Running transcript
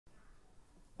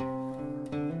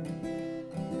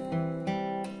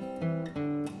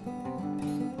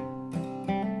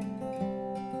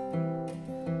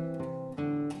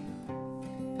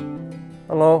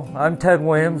Hello, I'm Ted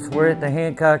Williams. We're at the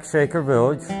Hancock Shaker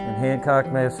Village in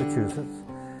Hancock, Massachusetts.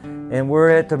 And we're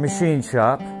at the machine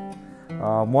shop.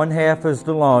 One half is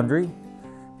the laundry,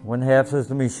 one half is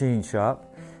the machine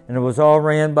shop. And it was all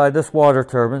ran by this water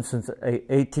turbine since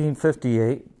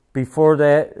 1858. Before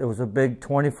that, it was a big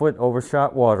 20-foot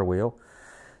overshot water wheel.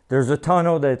 There's a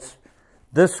tunnel that's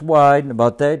this wide and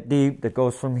about that deep that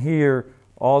goes from here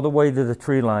all the way to the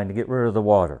tree line to get rid of the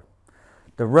water.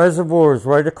 The reservoir is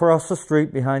right across the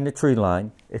street behind the tree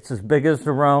line. It's as big as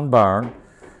the round barn,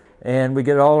 and we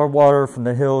get all our water from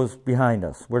the hills behind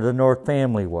us, where the North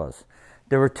family was.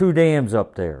 There were two dams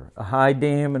up there, a high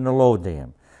dam and a low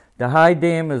dam. The high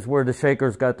dam is where the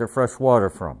Shakers got their fresh water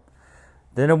from.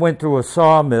 Then it went through a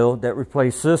sawmill that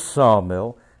replaced this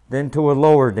sawmill, then to a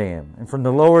lower dam. And from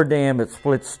the lower dam, it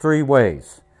splits three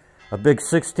ways. A big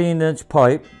 16-inch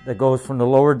pipe that goes from the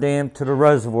lower dam to the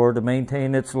reservoir to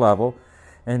maintain its level,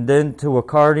 and then to a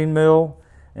carding mill,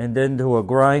 and then to a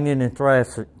grinding and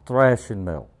thrashing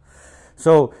mill.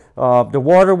 So the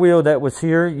water wheel that was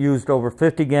here used over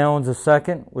 50 gallons a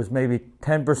second, was maybe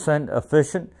 10%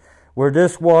 efficient, where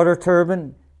this water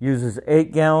turbine uses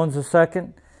 8 gallons a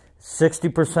second,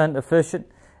 60% efficient,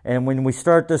 and when we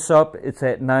start this up, it's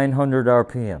at 900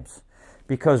 RPMs.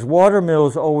 Because water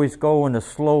mills always go in a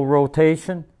slow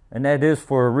rotation, and that is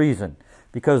for a reason.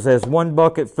 Because as one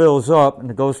bucket fills up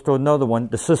and it goes to another one,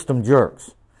 the system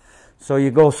jerks. So you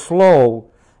go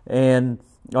slow and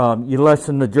you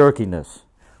lessen the jerkiness.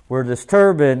 Where this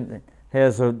turbine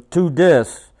has two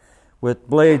discs with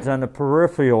blades on the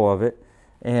peripheral of it,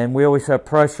 and we always have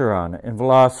pressure on it and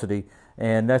velocity,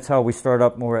 and that's how we start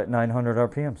up more at 900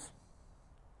 RPMs.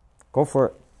 Go for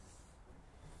it.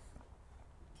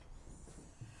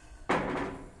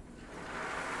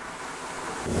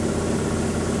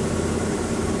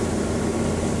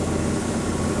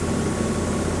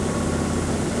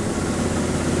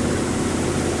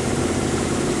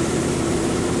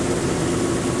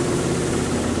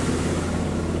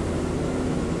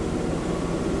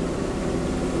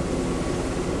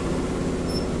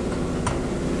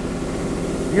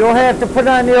 You'll have to put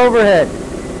on the overhead.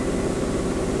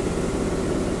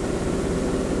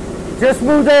 Just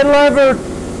move that lever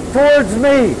towards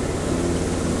me.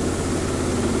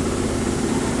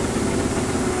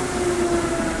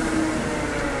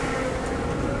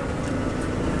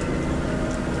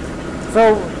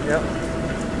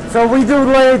 So we do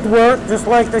lathe work just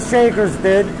like the Shakers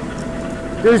did.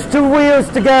 There's two wheels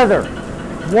together.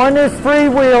 One is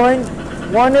freewheeling.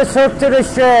 One is hooked to the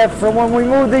shaft, so when we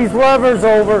move these levers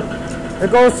over,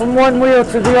 it goes from one wheel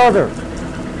to the other.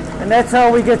 And that's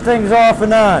how we get things off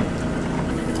and on.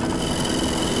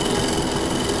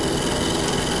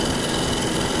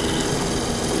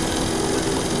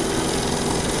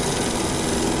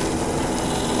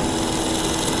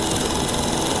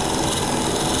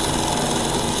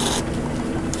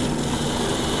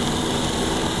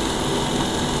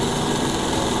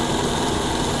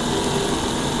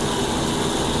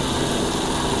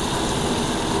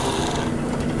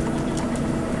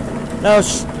 Now,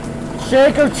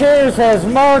 Shaker chairs has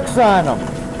marks on them,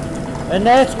 and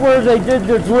that's where they did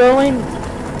the drilling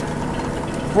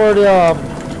for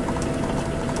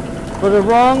the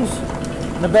rungs,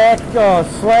 the back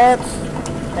slats,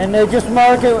 and they just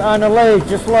mark it on the lathe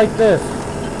just like this,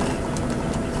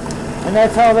 and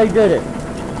that's how they did it.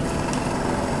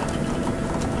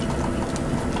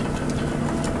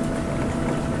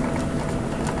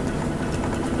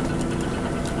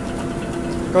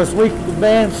 Because the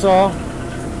bandsaw.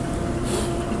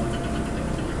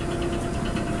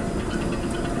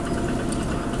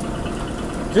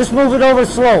 Just move it over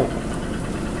slow.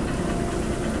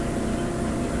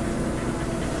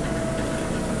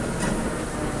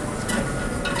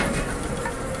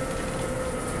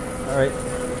 All right.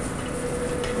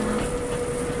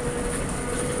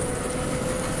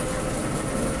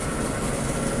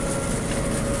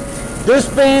 This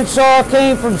bandsaw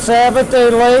came from Sabbath Day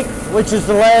Lake, which is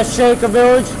the last Shaker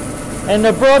village, and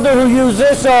the brother who used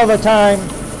this all the time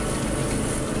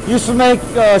used to make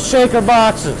Shaker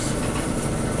boxes.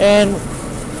 And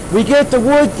we get the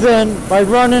wood thin by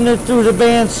running it through the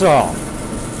bandsaw.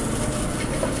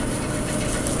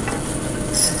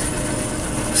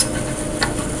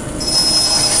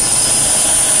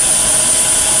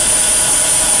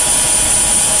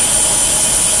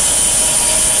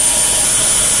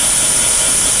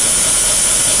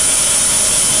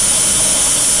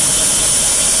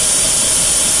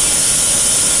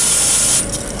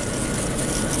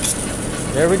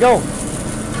 There we go.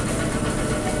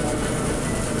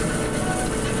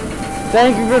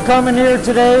 Thank you for coming here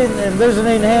today and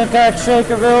visiting Hancock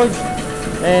Shaker Village.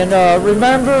 And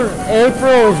remember,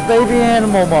 April is Baby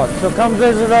Animal Month, so come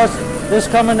visit us this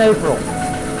coming April.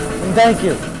 And thank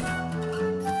you.